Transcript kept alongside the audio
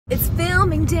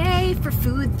homecoming day for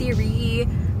food theory.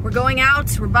 We're going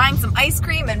out, we're buying some ice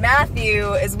cream, and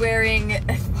Matthew is wearing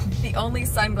the only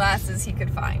sunglasses he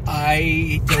could find.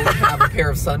 I don't have a pair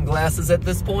of sunglasses at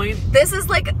this point. This is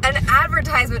like an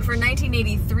advertisement for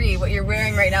 1983, what you're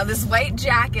wearing right now. This white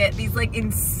jacket, these like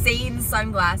insane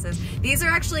sunglasses. These are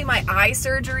actually my eye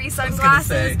surgery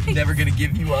sunglasses. I was gonna say, never gonna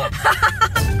give you up.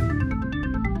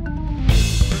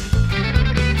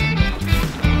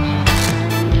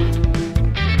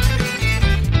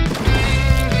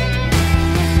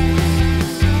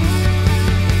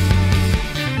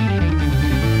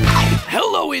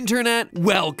 Hello, Internet!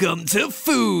 Welcome to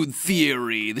Food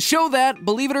Theory, the show that,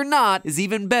 believe it or not, is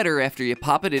even better after you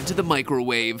pop it into the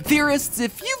microwave. Theorists,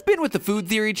 if you've been with the Food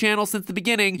Theory channel since the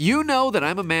beginning, you know that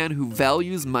I'm a man who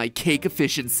values my cake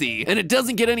efficiency. And it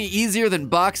doesn't get any easier than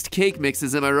boxed cake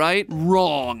mixes, am I right?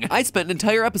 Wrong. I spent an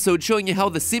entire episode showing you how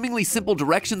the seemingly simple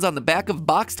directions on the back of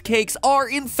boxed cakes are,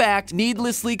 in fact,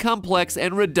 needlessly complex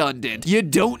and redundant. You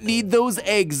don't need those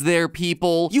eggs there,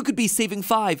 people. You could be saving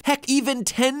 5, heck, even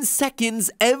 10 seconds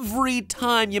every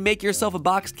time you make yourself a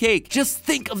boxed cake. Just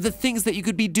think of the things that you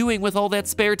could be doing with all that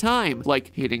spare time.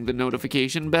 Like hitting the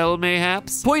notification bell,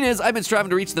 mayhaps? Point is, I've been striving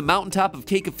to reach the mountaintop of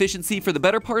cake efficiency for the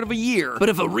better part of a year. But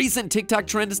if a recent TikTok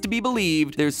trend is to be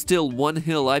believed, there's still one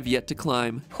hill I've yet to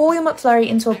climb. Pour your McFlurry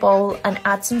into a bowl and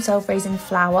add some self-raising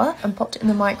flour and pop it in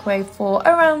the microwave for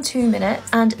around 2 minutes.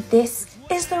 And this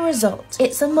is the result.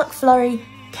 It's a McFlurry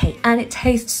cake and it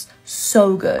tastes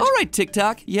so good. All right,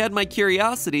 TikTok, you had my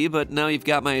curiosity, but now you've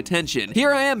got my attention.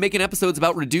 Here I am making episodes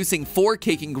about reducing 4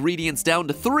 cake ingredients down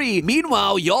to 3.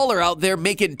 Meanwhile, y'all are out there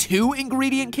making 2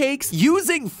 ingredient cakes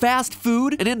using fast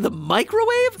food and in the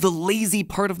microwave? The lazy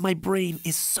part of my brain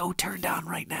is so turned on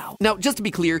right now. Now, just to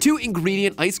be clear, 2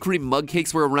 ingredient ice cream mug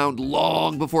cakes were around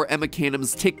long before Emma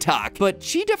Canham's TikTok, but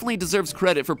she definitely deserves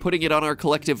credit for putting it on our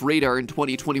collective radar in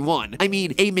 2021. I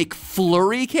mean, a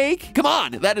McFlurry cake? Come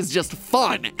on, that is just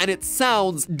fun, and it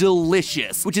sounds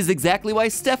delicious, which is exactly why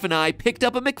Steph and I picked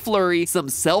up a McFlurry, some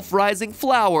self-rising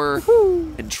flour,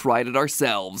 and tried it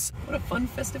ourselves. What a fun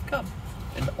festive cup.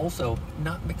 And also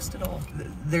not mixed at all.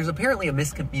 There's apparently a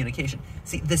miscommunication.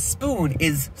 See, the spoon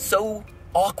is so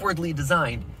awkwardly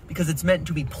designed because it's meant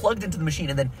to be plugged into the machine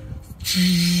and then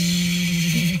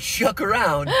chuck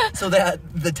around so that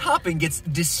the topping gets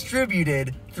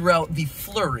distributed throughout the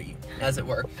flurry, as it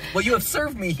were. What you have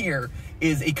served me here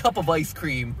is a cup of ice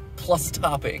cream plus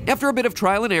topping. After a bit of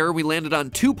trial and error, we landed on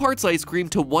 2 parts ice cream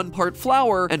to 1 part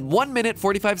flour and 1 minute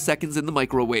 45 seconds in the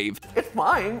microwave. It's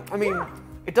fine. I mean,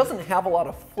 it doesn't have a lot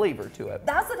of flavor to it.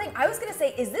 That's the thing. I was gonna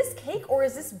say, is this cake or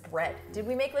is this bread? Did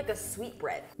we make like a sweet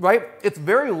bread? Right? It's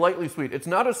very lightly sweet. It's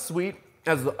not as sweet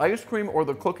as the ice cream or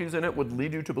the cookies in it would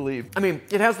lead you to believe. I mean,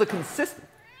 it has the consistent.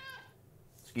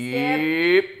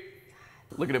 Skip.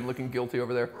 Look at him looking guilty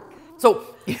over there. So,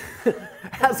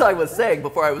 as I was saying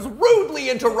before I was rudely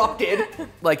interrupted,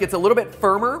 like it's a little bit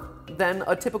firmer than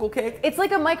a typical cake. It's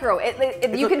like a micro.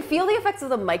 You can feel the effects of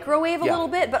the microwave a little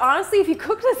bit, but honestly, if you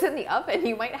cook this in the oven,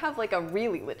 you might have like a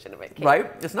really legitimate cake.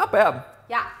 Right? It's not bad.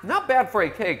 Yeah. Not bad for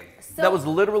a cake that was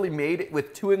literally made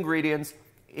with 2 ingredients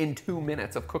in 2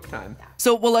 minutes of cook time.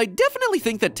 So while I definitely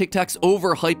think that TikTok's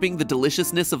overhyping the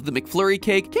deliciousness of the McFlurry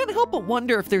cake, can't help but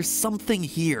wonder if there's something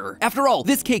here. After all,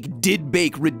 this cake did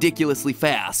bake ridiculously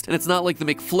fast, and it's not like the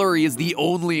McFlurry is the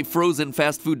only frozen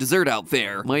fast food dessert out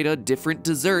there. Might a different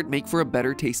dessert make for a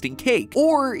better tasting cake?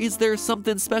 Or is there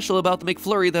something special about the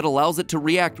McFlurry that allows it to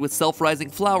react with self-rising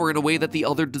flour in a way that the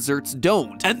other desserts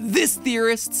don't? And this,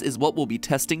 theorists, is what we'll be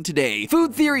testing today.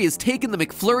 Food Theory has taken the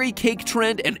McFlurry cake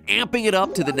trend and amping it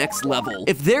up to the next level.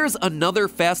 If there's another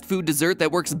fast food dessert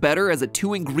that works better as a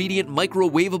 2 ingredient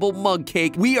microwavable mug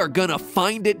cake, we are gonna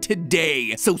find it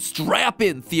today. So strap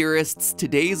in, theorists.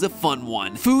 Today's a fun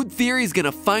one. Food Theory's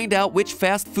gonna find out which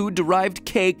fast food derived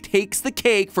cake takes the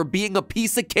cake for being a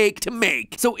piece of cake to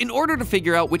make. So in order to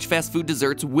figure out which fast food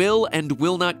desserts will and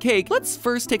will not cake, let's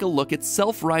first take a look at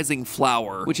self-rising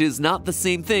flour, which is not the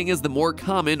same thing as the more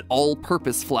common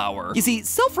all-purpose flour. You see,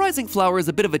 self-rising flour is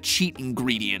a bit of a cheat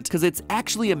ingredient because it's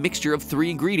actually a mixture of 3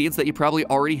 ingredients that you probably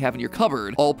already have in your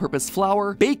cupboard: all-purpose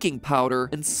flour, baking powder,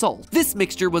 and salt. This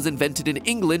mixture was invented in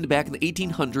England back in the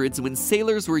 1800s when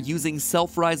sailors were using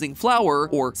self-rising flour,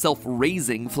 or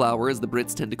self-raising flour as the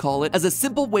Brits tend to call it, as a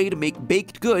simple way to make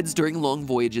baked goods during long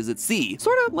voyages at sea.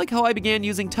 Sort of like how I began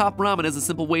using top ramen as a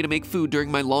simple way to make food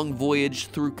during my long voyage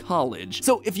through college.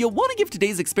 So if you want to give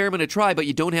today's experiment a try but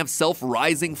you don't have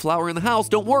self-rising flour in the house,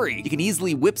 don't worry. You can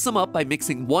easily whip some up by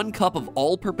mixing 1 cup of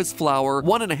all-purpose flour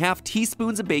flour, 1.5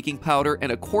 teaspoons of baking powder,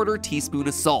 and 1/4 teaspoon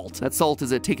of salt. That salt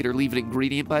is a take it or leave it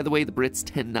ingredient, by the way. The Brits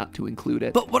tend not to include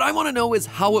it. But what I want to know is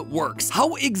how it works.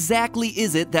 How exactly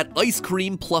is it that ice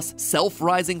cream plus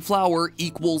self-rising flour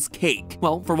equals cake?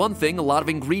 Well, for one thing, a lot of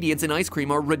ingredients in ice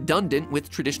cream are redundant with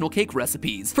traditional cake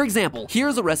recipes. For example,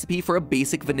 here's a recipe for a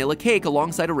basic vanilla cake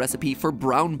alongside a recipe for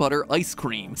brown butter ice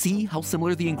cream. See how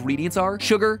similar the ingredients are?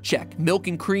 Sugar, check. Milk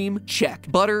and cream,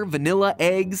 check. Butter, vanilla,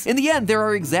 eggs. In the end, there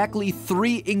are exactly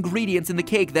 3 ingredients in the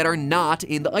cake that are not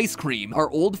in the ice cream. Our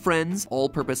old friends,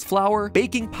 all-purpose flour,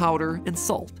 baking powder, and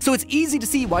salt. So it's easy to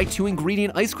see why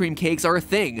 2-ingredient ice cream cakes are a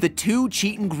thing. The 2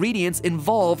 cheat ingredients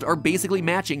involved are basically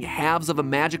matching halves of a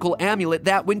magical amulet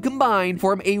that, when combined,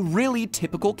 form a really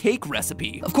typical cake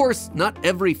recipe. Of course, not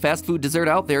every fast food dessert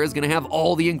out there is gonna have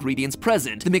all the ingredients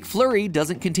present. The McFlurry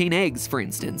doesn't contain eggs, for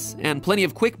instance, and plenty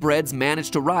of quick breads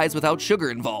manage to rise without sugar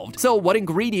involved. So what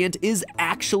ingredient is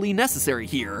actually necessary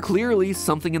here? Clearly,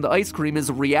 something in the ice cream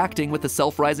is reacting with the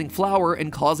self-rising flour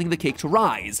and causing the cake to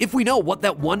rise. If we know what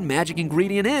that one magic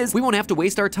ingredient is, we won't have to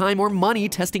waste our time or money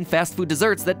testing fast food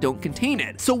desserts that don't contain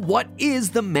it. So what is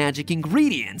the magic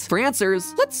ingredient? For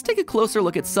answers, let's take a closer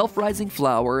look at self-rising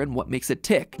flour and what makes it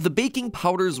tick. The baking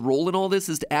powder's role in all this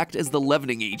is to act as the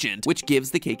leavening agent, which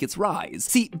gives the cake its rise.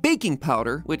 See, baking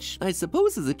powder, which I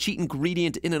suppose is a cheat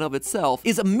ingredient in and of itself,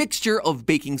 is a mixture of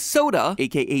baking soda,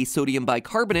 aka sodium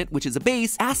bicarbonate, which is a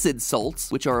base, acid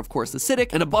salts, which are of course acidic,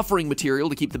 and a buffering material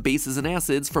to keep the bases and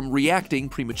acids from reacting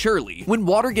prematurely. When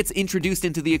water gets introduced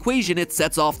into the equation, it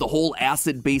sets off the whole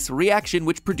acid-base reaction,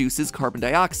 which produces carbon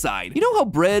dioxide. You know how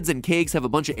breads and cakes have a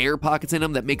bunch of air pockets in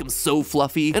them that make them so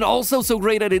fluffy, and also so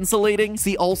great at insulating?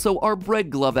 See also our bread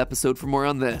glove episode for more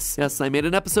on this. Yes, I made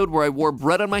an episode where I wore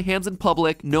bread on my hands in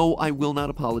public. No, I will not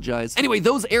apologize. Anyway,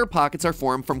 those air pockets are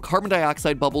formed from carbon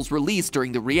dioxide bubbles released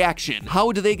during the reaction.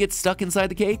 How do they get stuck inside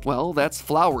the cake? Well, that's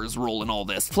flour's role in all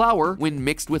this. Flour, when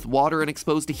mixed with water and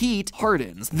exposed to heat,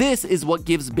 hardens. This is what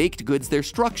gives baked goods their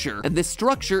structure, and this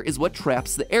structure is what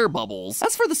traps the air bubbles.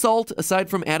 As for the salt, aside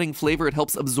from adding flavor, it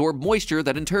helps absorb moisture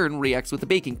that in turn reacts with the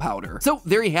baking powder. So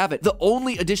there you have it. The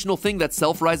only additional thing that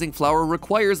self-rising flour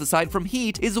requires aside from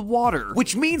heat is water,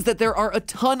 which means that there are a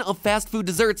ton of fast food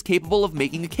desserts capable of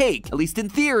making a cake, at least in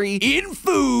theory, in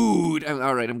food.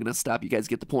 All right, I'm gonna stop. You guys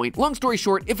get the point. Long story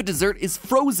short, if a dessert is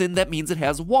frozen, that means it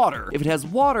has water. If it has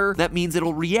water, that means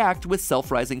it'll react with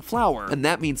self-rising flour. And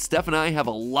that means Steph and I have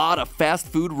a lot of fast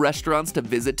food restaurants to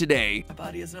visit today. My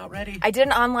body is not ready. I did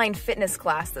an online fitness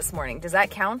class this morning. Does that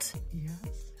count? Yes.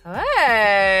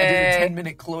 Hey! I did a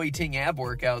 10-minute Chloe Ting ab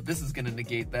workout. This is gonna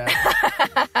negate that.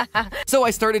 So I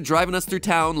started driving us through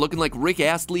town looking like Rick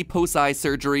Astley post-eye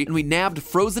surgery, and we nabbed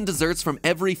frozen desserts from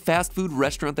every fast food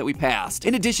restaurant that we passed.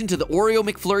 In addition to the Oreo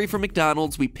McFlurry from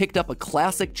McDonald's, we picked up a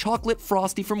classic chocolate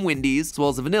Frosty from Wendy's, as well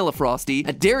as a vanilla Frosty.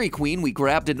 At Dairy Queen, we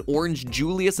grabbed an orange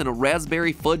Julius and a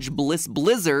raspberry fudge Bliss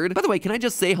Blizzard. By the way, can I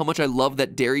just say how much I love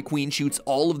that Dairy Queen shoots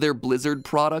all of their Blizzard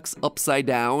products upside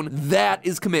down? That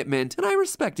is commitment, and I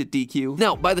respect it, DQ.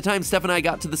 Now, by the time Steph and I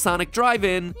got to the Sonic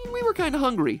Drive-In, we were kind of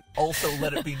hungry. Also,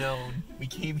 let it be known, we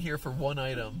came here for 1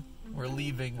 item. We're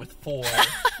leaving with 4.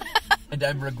 And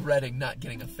I'm regretting not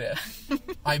getting a 5th.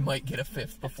 I might get a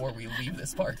 5th before we leave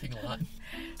this parking lot.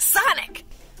 Sonic!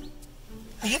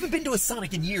 I haven't been to a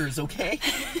Sonic in years, okay?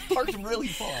 Parked really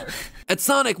far. At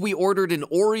Sonic, we ordered an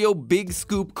Oreo Big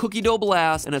Scoop Cookie Dough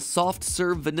Blast and a soft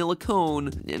serve vanilla cone,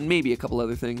 and maybe a couple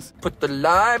other things. Put the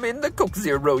lime in the Coke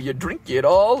Zero, you drink it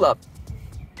all up.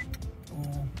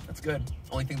 Ooh, that's good.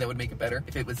 Only thing that would make it better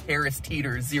if it was Harris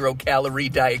Teeter's 0-calorie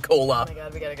Diet Cola. Oh my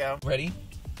god, we gotta go. Ready?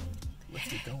 Let's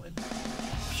get going.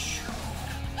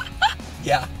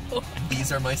 Yeah,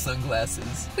 these are my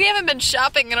sunglasses. We haven't been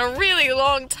shopping in a really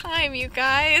long time, you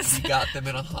guys. Got them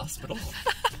in a hospital.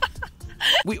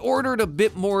 We ordered a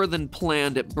bit more than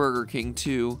planned at Burger King,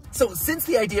 too. So since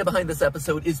the idea behind this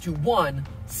episode is to, 1,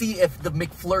 see if the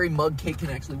McFlurry mug cake can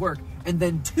actually work, and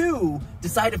then 2,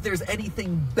 decide if there's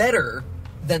anything better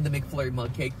than the McFlurry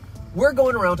mug cake, we're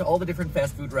going around to all the different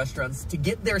fast food restaurants to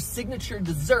get their signature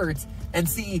desserts and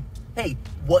see, hey,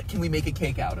 what can we make a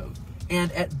cake out of? And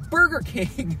at Burger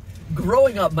King,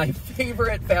 growing up, my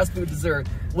favorite fast food dessert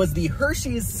was the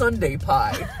Hershey's Sundae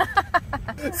Pie.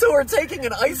 So we're taking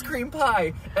an ice cream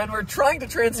pie and we're trying to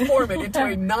transform it into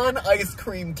a non-ice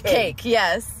cream cake. Cake,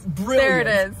 yes. Brilliant. There it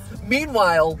is.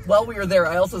 Meanwhile, while we were there,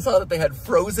 I also saw that they had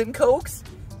frozen Cokes.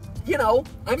 You know,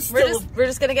 We're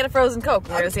just gonna get a frozen Coke.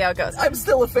 We're gonna see how it goes. I'm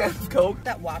still a fan of Coke.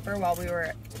 That Whopper while we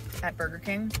were at Burger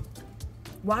King,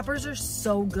 Whoppers are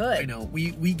so good. I know.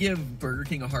 We give Burger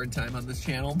King a hard time on this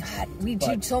channel. God, we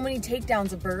do so many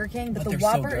takedowns of Burger King, but the they're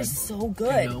Whopper is so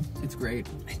good. I know. It's great.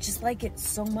 I just like it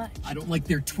so much. I don't like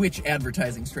their Twitch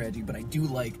advertising strategy, but I do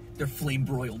like their flame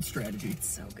broiled strategy. It's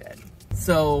so good.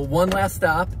 So one last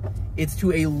stop. It's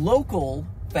to a local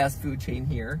fast food chain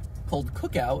here called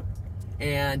Cookout,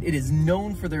 and it is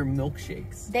known for their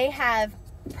milkshakes. They have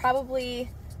probably,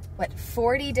 what,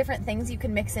 40 different things you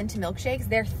can mix into milkshakes.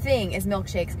 Their thing is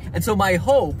milkshakes. And so my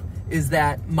hope is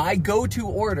that my go-to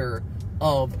order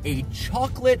of a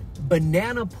chocolate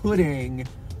banana pudding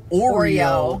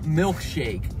Oreo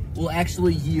milkshake will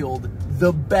actually yield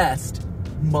the best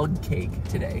mug cake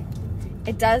today.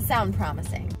 It does sound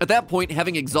promising. At that point,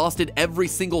 having exhausted every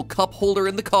single cup holder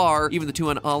in the car, even the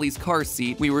two on Ollie's car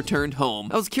seat, we returned home.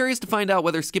 I was curious to find out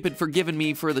whether Skip had forgiven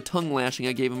me for the tongue lashing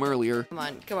I gave him earlier. Come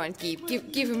on,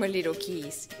 give him a little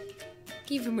kiss.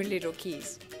 Give him a little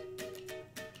kiss.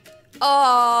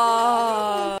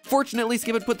 Oh. Fortunately,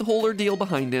 Skip had put the whole ordeal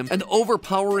behind him, and the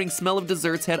overpowering smell of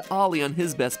desserts had Ollie on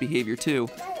his best behavior too.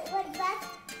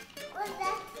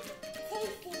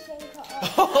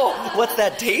 Oh, what's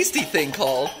that tasty thing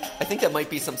called? I think that might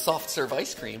be some soft serve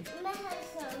ice cream.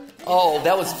 Oh,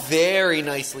 that was very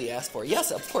nicely asked for.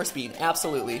 Yes, of course, Bean,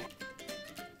 absolutely.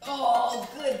 Oh,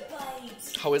 good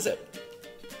bites. How is it?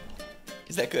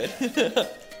 Is that good?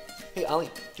 Hey, Ollie,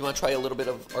 do you want to try a little bit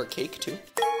of our cake too?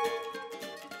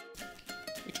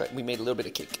 We made a little bit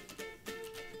of cake.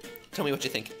 Tell me what you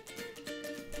think.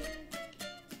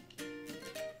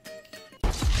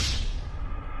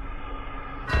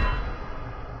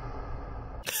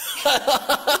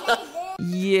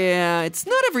 Yeah, it's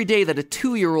not every day that a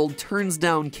 2-year-old turns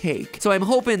down cake, so I'm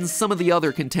hoping some of the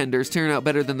other contenders turn out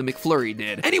better than the McFlurry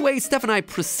did. Anyway, Steph and I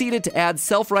proceeded to add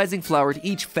self-rising flour to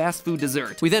each fast food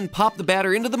dessert. We then popped the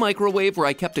batter into the microwave where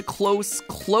I kept a close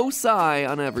eye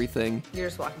on everything. You're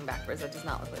just walking backwards. That does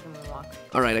not look like a moonwalk.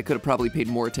 Alright, I could have probably paid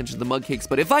more attention to the mug cakes,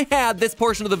 but if I had, this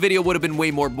portion of the video would have been way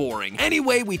more boring.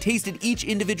 Anyway, we tasted each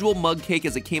individual mug cake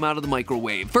as it came out of the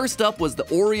microwave. First up was the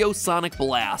Oreo Sonic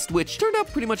Blast, which turned out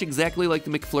pretty much exactly like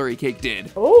the McFlurry cake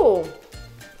did. Oh,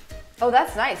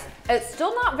 that's nice. It's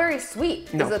still not very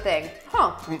sweet, is the thing.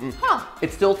 Huh. Huh.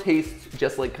 It still tastes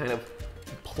just like kind of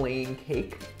plain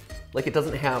cake. Like it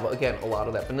doesn't have, again, a lot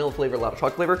of that vanilla flavor, a lot of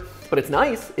chocolate flavor, but it's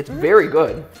nice. It's very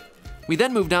good. We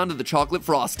then moved on to the chocolate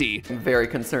frosty. I'm very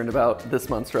concerned about this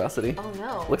monstrosity. Oh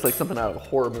no. Looks like something out of a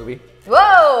horror movie.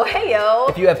 Whoa, hey yo.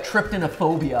 If you have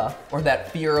tryptanophobia or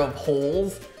that fear of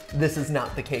holes, this is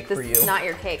not the cake for you. This is not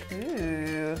your cake.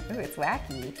 Ooh, it's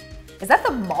wacky. Is that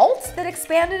the malt that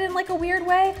expanded in like a weird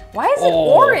way? Why is it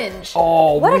orange?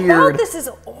 Oh, what weird. about this is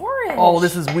orange? Oh,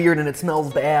 this is weird and it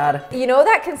smells bad. You know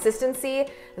that consistency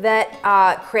that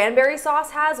cranberry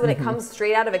sauce has when it comes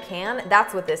straight out of a can?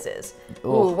 That's what this is.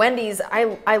 Ooh, Wendy's,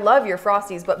 I love your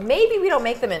Frosties, but maybe we don't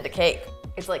make them into cake.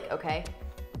 It's like, okay.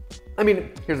 I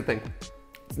mean, here's the thing.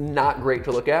 It's not great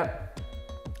to look at.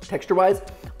 Texture-wise,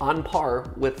 on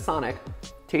par with Sonic.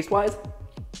 Taste-wise,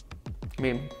 I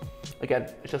mean,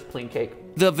 again, it's just plain cake.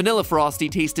 The vanilla frosty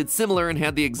tasted similar and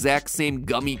had the exact same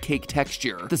gummy cake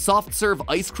texture. The soft serve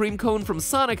ice cream cone from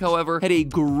Sonic, however, had a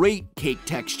great cake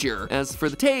texture. As for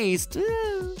the taste,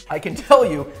 I can tell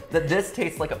you that this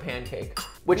tastes like a pancake,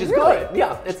 which is good.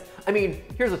 Yeah, I mean,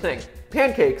 here's the thing.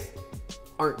 Pancakes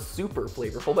aren't super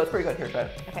flavorful, but it's pretty good. Here, try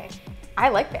it. Okay, I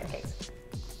like pancakes.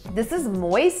 This is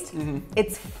moist.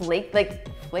 It's flaky.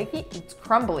 It's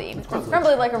crumbly. It's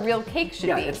crumbly like a real cake should be.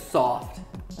 Yeah, it's soft.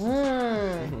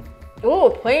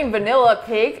 Oh, plain vanilla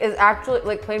cake is actually,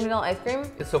 like plain vanilla ice cream.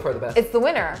 It's so far the best. It's the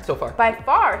winner. So far. By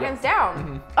far, hands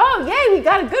down. Oh, yay, we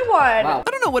got a good one. Wow.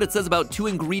 I don't know what it says about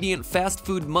 2-ingredient fast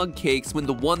food mug cakes when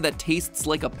the one that tastes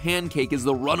like a pancake is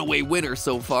the runaway winner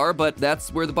so far, but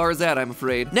that's where the bar is at, I'm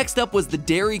afraid. Next up was the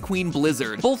Dairy Queen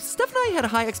Blizzard. Both Steph and I had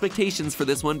high expectations for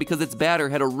this one because its batter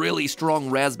had a really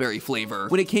strong raspberry flavor.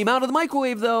 When it came out of the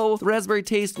microwave though, the raspberry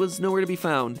taste was nowhere to be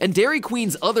found. And Dairy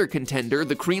Queen's other contender,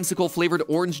 the creamsicle flavored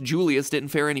Orange Julius, didn't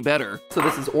fare any better. So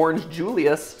this is Orange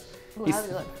Julius. Ooh, how does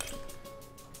it look?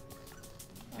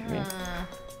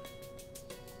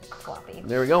 Floppy.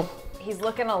 There we go. He's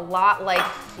looking a lot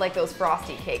like those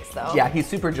frosty cakes though. Yeah, he's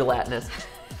super gelatinous.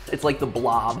 It's like the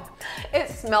blob. It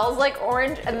smells like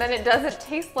orange and then it doesn't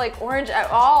taste like orange at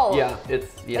all. Yeah,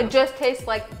 It just tastes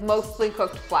like mostly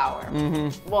cooked flour.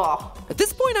 Whoa. At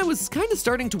this point, I was kind of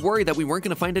starting to worry that we weren't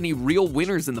gonna find any real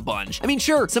winners in the bunch. I mean,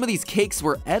 sure, some of these cakes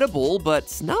were edible, but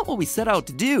it's not what we set out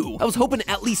to do. I was hoping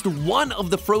at least one of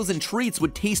the frozen treats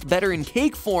would taste better in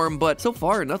cake form, but so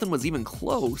far, nothing was even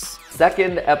close.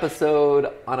 Second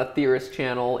episode on a Theorist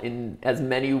channel in as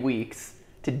many weeks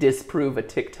to disprove a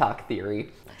TikTok theory.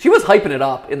 She was hyping it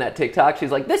up in that TikTok.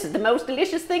 She's like, this is the most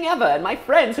delicious thing ever, and my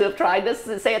friends who have tried this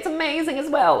say it's amazing as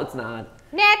well. It's not.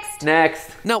 Next. Next.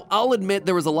 Now, I'll admit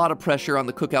there was a lot of pressure on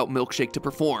the Cookout milkshake to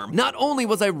perform. Not only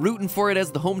was I rooting for it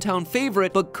as the hometown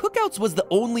favorite, but Cookouts was the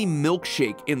only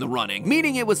milkshake in the running,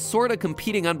 meaning it was sorta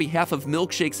competing on behalf of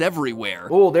milkshakes everywhere.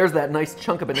 Oh, there's that nice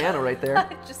chunk of banana right there.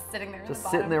 Just sitting there. Just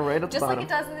sitting there right at the bottom. Just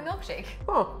like it does in the milkshake.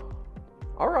 Oh,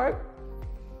 all right.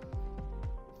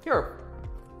 Here.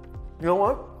 You know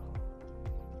what?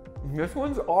 This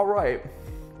one's all right.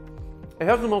 It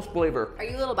has the most flavor. Are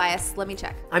you a little biased? Let me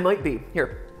check. I might be.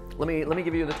 Here, let me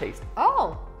give you the taste.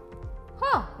 Oh,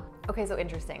 huh. Okay, so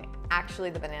interesting. Actually,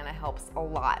 the banana helps a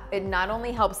lot. It not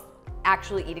only helps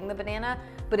actually eating the banana,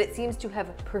 but it seems to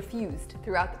have perfused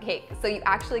throughout the cake. So you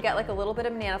actually get like a little bit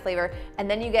of banana flavor, and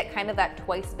then you get kind of that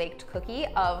twice baked cookie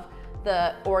of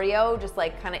the Oreo just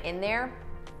like kind of in there.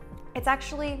 It's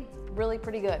actually really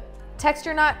pretty good.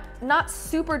 Texture not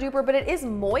super duper, but it is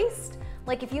moist.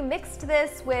 Like if you mixed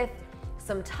this with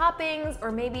some toppings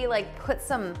or maybe like put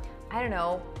some, I don't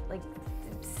know, like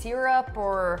syrup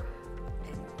or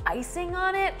icing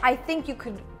on it, I think you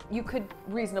could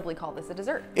reasonably call this a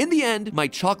dessert. In the end, my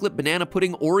chocolate banana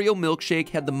pudding Oreo milkshake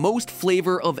had the most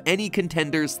flavor of any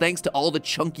contenders thanks to all the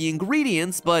chunky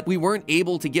ingredients, but we weren't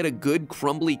able to get a good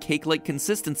crumbly cake-like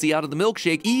consistency out of the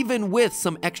milkshake, even with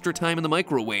some extra time in the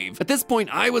microwave. At this point,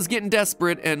 I was getting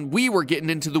desperate, and we were getting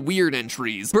into the weird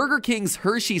entries. Burger King's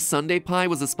Hershey Sundae Pie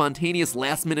was a spontaneous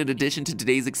last-minute addition to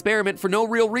today's experiment for no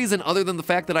real reason other than the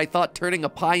fact that I thought turning a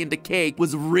pie into cake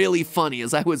was really funny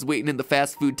as I was waiting in the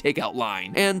fast food takeout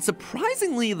line. And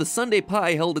surprisingly, the Sundae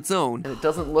pie held its own. And it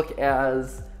doesn't look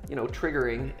as, you know,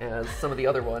 triggering as some of the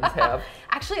other ones have.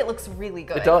 Actually, it looks really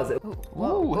good. It does. Ooh,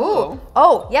 Ooh, ooh.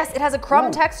 Oh, yes, it has a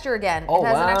crumb texture again. Oh, it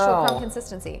has an actual wow. crumb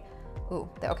consistency. Ooh,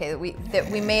 okay, we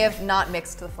may have not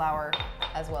mixed the flour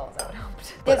as well as I would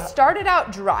hoped. It started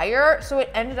out drier, so it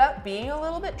ended up being a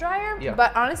little bit drier, Yeah.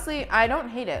 but honestly, I don't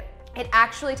hate it. It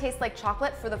actually tastes like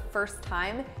chocolate for the first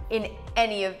time in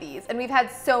any of these. And we've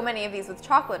had so many of these with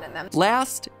chocolate in them.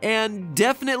 Last, and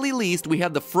definitely least, we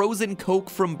had the frozen Coke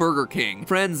from Burger King.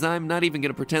 Friends, I'm not even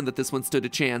gonna pretend that this one stood a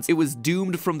chance. It was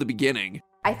doomed from the beginning.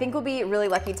 I think we'll be really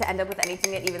lucky to end up with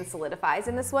anything that even solidifies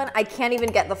in this one. I can't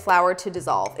even get the flour to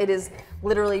dissolve. It is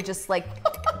literally just like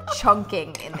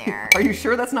chunking in there. Are you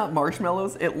sure that's not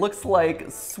marshmallows? It looks like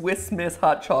Swiss Miss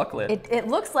hot chocolate. It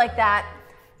looks like that.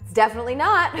 It's definitely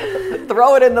not.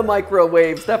 Throw it in the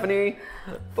microwave, Stephanie.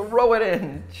 Throw it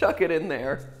in. Chuck it in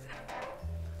there.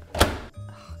 Ugh,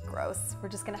 gross. We're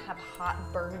just gonna have hot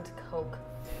burned Coke.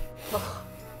 Ugh.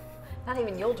 Not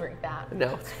even you'll drink that.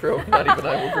 No, it's true. Not even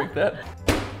I will drink that.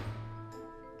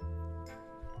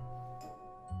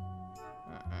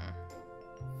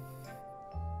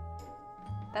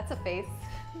 That's a face.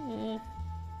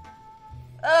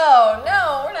 Oh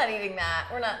no, we're not eating that.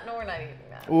 We're not eating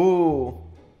that. Ooh.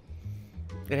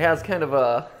 It has kind of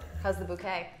a... How's the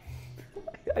bouquet?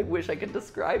 I wish I could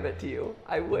describe it to you.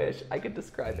 I wish I could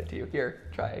describe it to you. Here,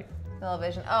 try.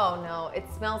 Television. Oh no, it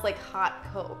smells like hot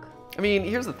Coke. I mean,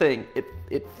 here's the thing.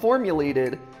 It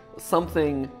formulated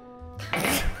something...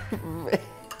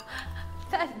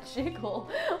 That jiggle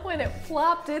when it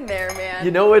plopped in there, man.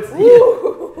 You know it's...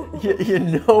 you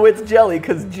know it's jelly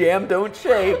because jam don't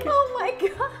shake. Oh my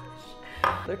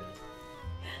gosh. There.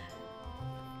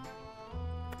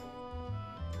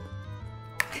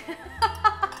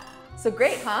 So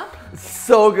great, huh?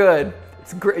 So good.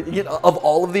 It's great. You know, of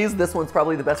all of these, this one's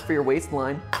probably the best for your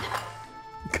waistline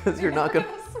because you're not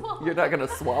gonna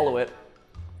swallow it.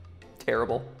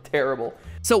 Terrible, terrible.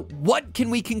 So what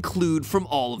can we conclude from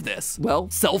all of this? Well,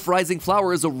 self-rising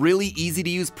flour is a really easy to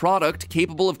use product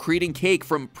capable of creating cake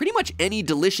from pretty much any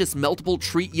delicious meltable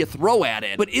treat you throw at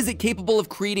it. But is it capable of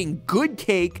creating good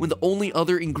cake when the only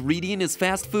other ingredient is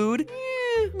fast food?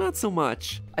 Not so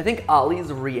much. I think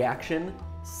Ali's reaction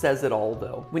says it all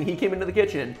though. When he came into the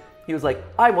kitchen, he was like,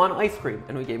 I want ice cream.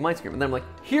 And we gave him ice cream. And then I'm like,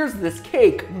 here's this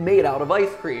cake made out of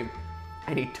ice cream.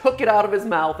 And he took it out of his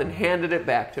mouth and handed it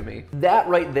back to me. That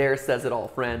right there says it all,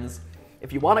 friends.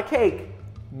 If you want a cake,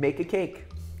 make a cake.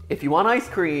 If you want ice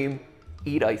cream,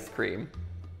 eat ice cream.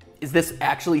 Is this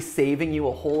actually saving you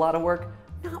a whole lot of work?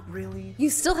 Not really. You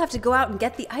still have to go out and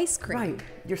get the ice cream. Right,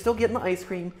 you're still getting the ice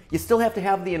cream. You still have to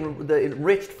have the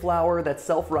enriched flour that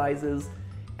self-rises.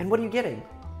 And what are you getting?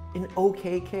 An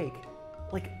okay cake.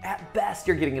 Like, at best,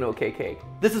 you're getting an okay cake.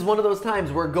 This is one of those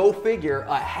times where, go figure,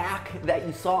 a hack that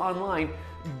you saw online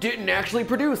didn't actually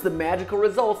produce the magical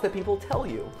results that people tell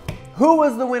you. Who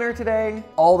was the winner today?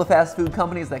 All the fast food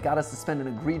companies that got us to spend an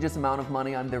egregious amount of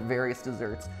money on their various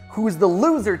desserts. Who's the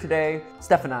loser today?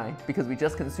 Steph and I, because we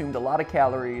just consumed a lot of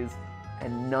calories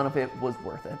and none of it was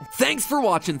worth it. Thanks for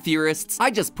watching, Theorists.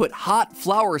 I just put hot,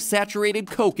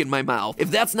 flour-saturated Coke in my mouth. If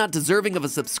that's not deserving of a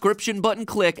subscription button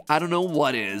click, I don't know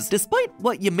what is. Despite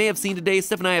what you may have seen today,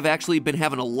 Steph and I have actually been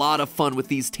having a lot of fun with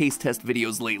these taste test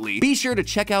videos lately. Be sure to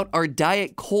check out our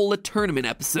Diet Cola Tournament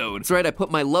episode. That's right, I put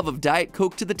my love of Diet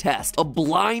Coke to the test. A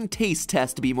blind taste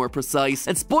test, to be more precise.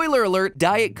 And spoiler alert,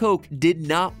 Diet Coke did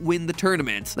not win the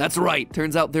tournament. That's right,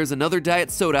 turns out there's another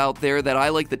diet soda out there that I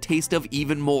like the taste of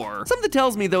even more. Something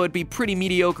tells me, though, it'd be pretty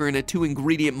mediocre in a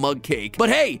 2-ingredient mug cake. But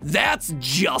hey, that's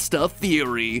just a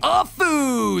theory. A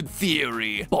food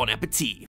theory. Bon appetit.